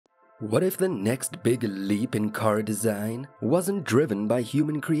What if the next big leap in car design wasn't driven by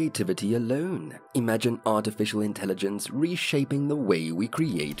human creativity alone? Imagine artificial intelligence reshaping the way we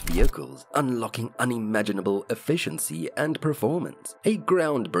create vehicles, unlocking unimaginable efficiency and performance. A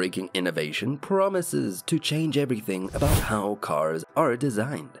groundbreaking innovation promises to change everything about how cars are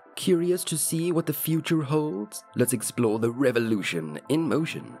designed. Curious to see what the future holds? Let's explore the revolution in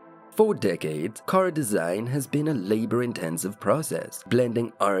motion. For decades, car design has been a labor-intensive process,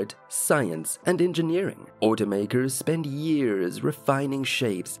 blending art, science, and engineering. Automakers spend years refining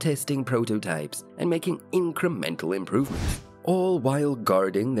shapes, testing prototypes, and making incremental improvements, all while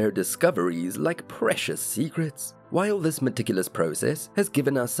guarding their discoveries like precious secrets. While this meticulous process has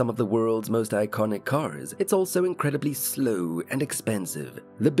given us some of the world's most iconic cars, it's also incredibly slow and expensive.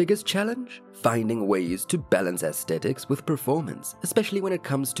 The biggest challenge? Finding ways to balance aesthetics with performance, especially when it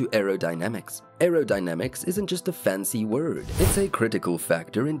comes to aerodynamics. Aerodynamics isn't just a fancy word, it's a critical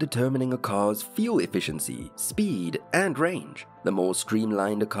factor in determining a car's fuel efficiency, speed, and range. The more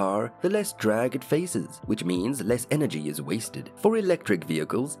streamlined a car, the less drag it faces, which means less energy is wasted. For electric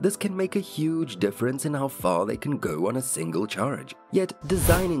vehicles, this can make a huge difference in how far they can go on a single charge. Yet,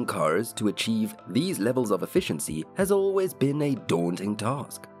 designing cars to achieve these levels of efficiency has always been a daunting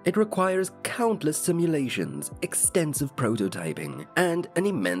task. It requires countless simulations, extensive prototyping, and an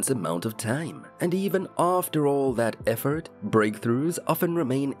immense amount of time. And even after all that effort, breakthroughs often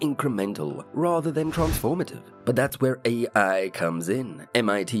remain incremental rather than transformative. But that's where AI comes in.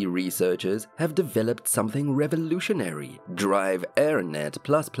 MIT researchers have developed something revolutionary,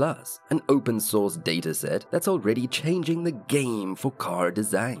 DrivAerNet++, an open-source dataset that's already changing the game for car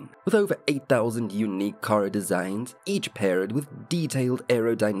design. With over 8,000 unique car designs, each paired with detailed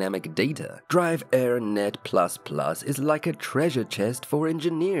aerodynamic data, DrivAerNet++ is like a treasure chest for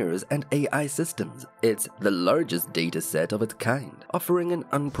engineers and AI systems. It's the largest dataset of its kind, offering an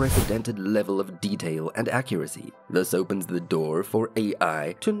unprecedented level of detail and accuracy. This opens the door for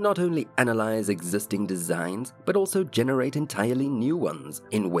AI to not only analyze existing designs, but also generate entirely new ones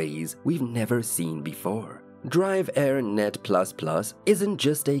in ways we've never seen before. DrivAerNet++ isn't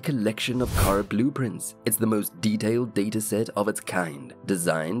just a collection of car blueprints, it's the most detailed dataset of its kind,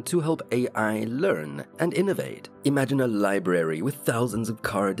 designed to help AI learn and innovate. Imagine a library with thousands of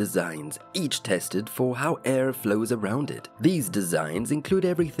car designs, each tested for how air flows around it. These designs include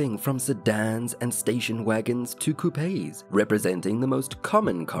everything from sedans and station wagons to coupes, representing the most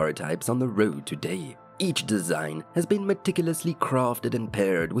common car types on the road today. Each design has been meticulously crafted and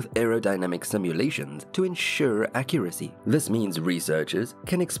paired with aerodynamic simulations to ensure accuracy. This means researchers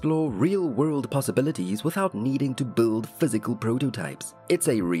can explore real-world possibilities without needing to build physical prototypes. It's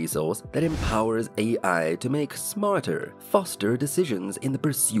a resource that empowers AI to make smarter, faster decisions in the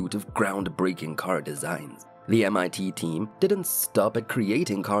pursuit of groundbreaking car designs. The MIT team didn't stop at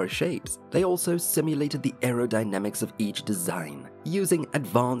creating car shapes, they also simulated the aerodynamics of each design, using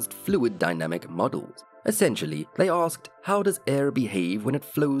advanced fluid dynamic models. Essentially, they asked, how does air behave when it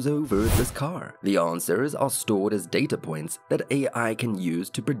flows over this car? The answers are stored as data points that AI can use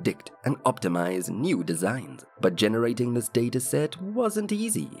to predict and optimize new designs. But generating this dataset wasn't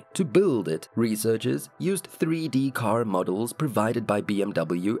easy. To build it, researchers used 3D car models provided by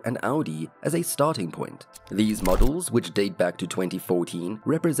BMW and Audi as a starting point. These models, which date back to 2014,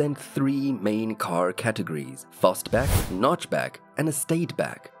 represent three main car categories: fastback, notchback, and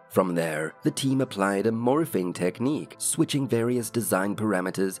estateback. From there, the team applied a morphing technique, switching various design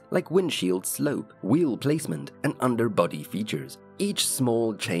parameters like windshield slope, wheel placement, and underbody features. Each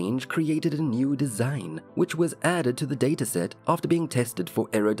small change created a new design, which was added to the dataset after being tested for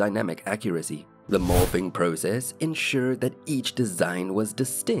aerodynamic accuracy. The morphing process ensured that each design was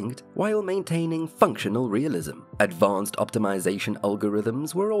distinct while maintaining functional realism. Advanced optimization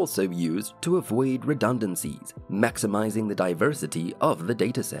algorithms were also used to avoid redundancies, maximizing the diversity of the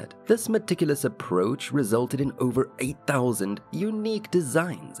dataset. This meticulous approach resulted in over 8,000 unique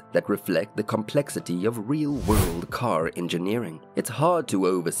designs that reflect the complexity of real-world car engineering. It's hard to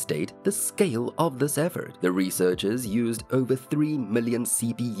overstate the scale of this effort. The researchers used over 3 million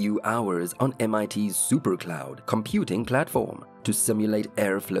CPU hours on MIT's SuperCloud computing platform to simulate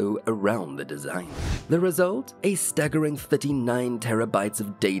airflow around the design. The result? A staggering 39 terabytes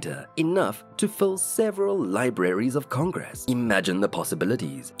of data, enough to fill several libraries of Congress. Imagine the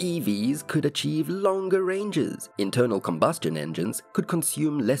possibilities. EVs could achieve longer ranges, internal combustion engines could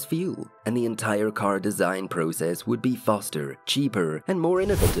consume less fuel, and the entire car design process would be faster, cheaper, and more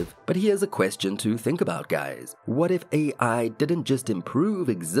innovative. But here's a question to think about, guys. What if AI didn't just improve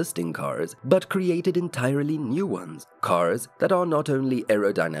existing cars, but created entirely new ones? Cars that are not only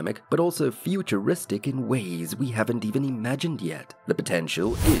aerodynamic, but also futuristic in ways we haven't even imagined yet. The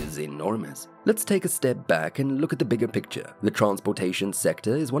potential is enormous. Let's take a step back and look at the bigger picture. The transportation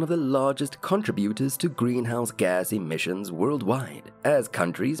sector is one of the largest contributors to greenhouse gas emissions worldwide. As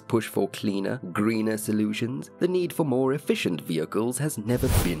countries push for cleaner, greener solutions, the need for more efficient vehicles has never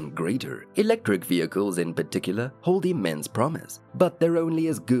been greater. Electric vehicles in particular hold immense promise, but they're only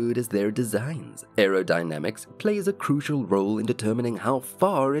as good as their designs. Aerodynamics plays a crucial role in determining how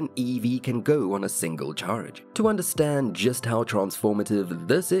far an EV can go on a single charge. To understand just how transformative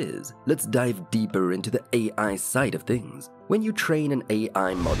this is, let's dive deeper into the AI side of things. When you train an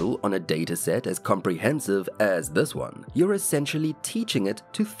AI model on a dataset as comprehensive as this one, you're essentially teaching it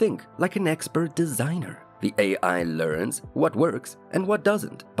to think like an expert designer. The AI learns what works and what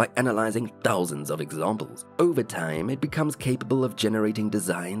doesn't by analyzing thousands of examples. Over time, it becomes capable of generating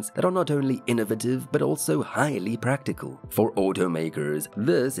designs that are not only innovative but also highly practical. For automakers,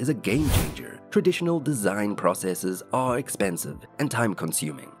 this is a game changer. Traditional design processes are expensive and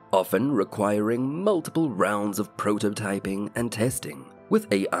time-consuming, often requiring multiple rounds of prototyping and testing. With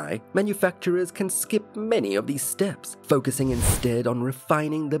AI, manufacturers can skip many of these steps, focusing instead on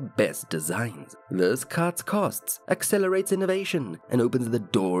refining the best designs. This cuts costs, accelerates innovation, and opens the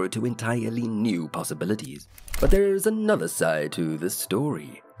door to entirely new possibilities. But there's another side to this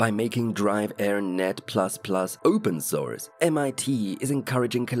story. By making DrivAerNet++ open source, MIT is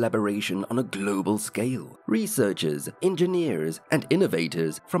encouraging collaboration on a global scale. Researchers, engineers, and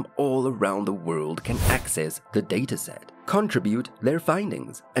innovators from all around the world can access the dataset, contribute their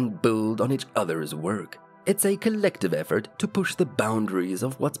findings, and build on each other's work. It's a collective effort to push the boundaries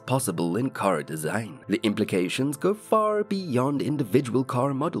of what's possible in car design. The implications go far beyond individual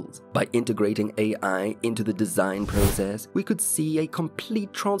car models. By integrating AI into the design process, we could see a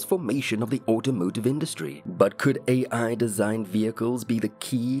complete transformation of the automotive industry. But could AI-designed vehicles be the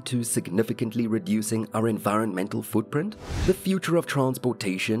key to significantly reducing our environmental footprint? The future of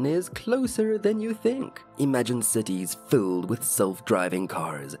transportation is closer than you think. Imagine cities filled with self-driving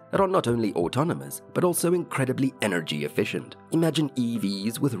cars that are not only autonomous, but also incredibly energy efficient. Imagine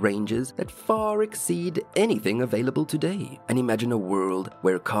EVs with ranges that far exceed anything available today. And imagine a world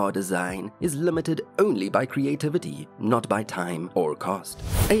where car design is limited only by creativity, not by time or cost.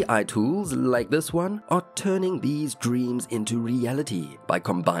 AI tools like this one are turning these dreams into reality. By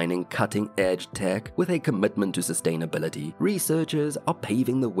combining cutting-edge tech with a commitment to sustainability, researchers are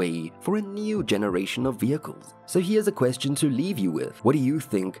paving the way for a new generation of vehicles. So here's a question to leave you with. What do you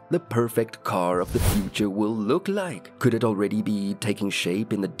think the perfect car of the future will look like? Could it already be taking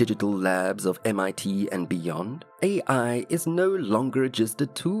shape in the digital labs of MIT and beyond? AI is no longer just a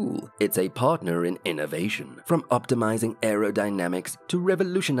tool, it's a partner in innovation. From optimizing aerodynamics to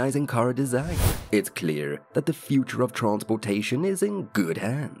revolutionizing car design, it's clear that the future of transportation is in good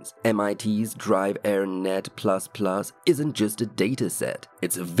hands. MIT's DrivAerNet++ isn't just a dataset,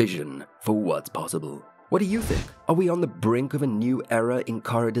 it's a vision for what's possible. What do you think? Are we on the brink of a new era in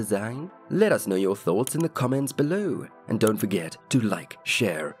car design? Let us know your thoughts in the comments below. And don't forget to like,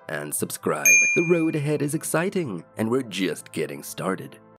 share, and subscribe. The road ahead is exciting, and we're just getting started.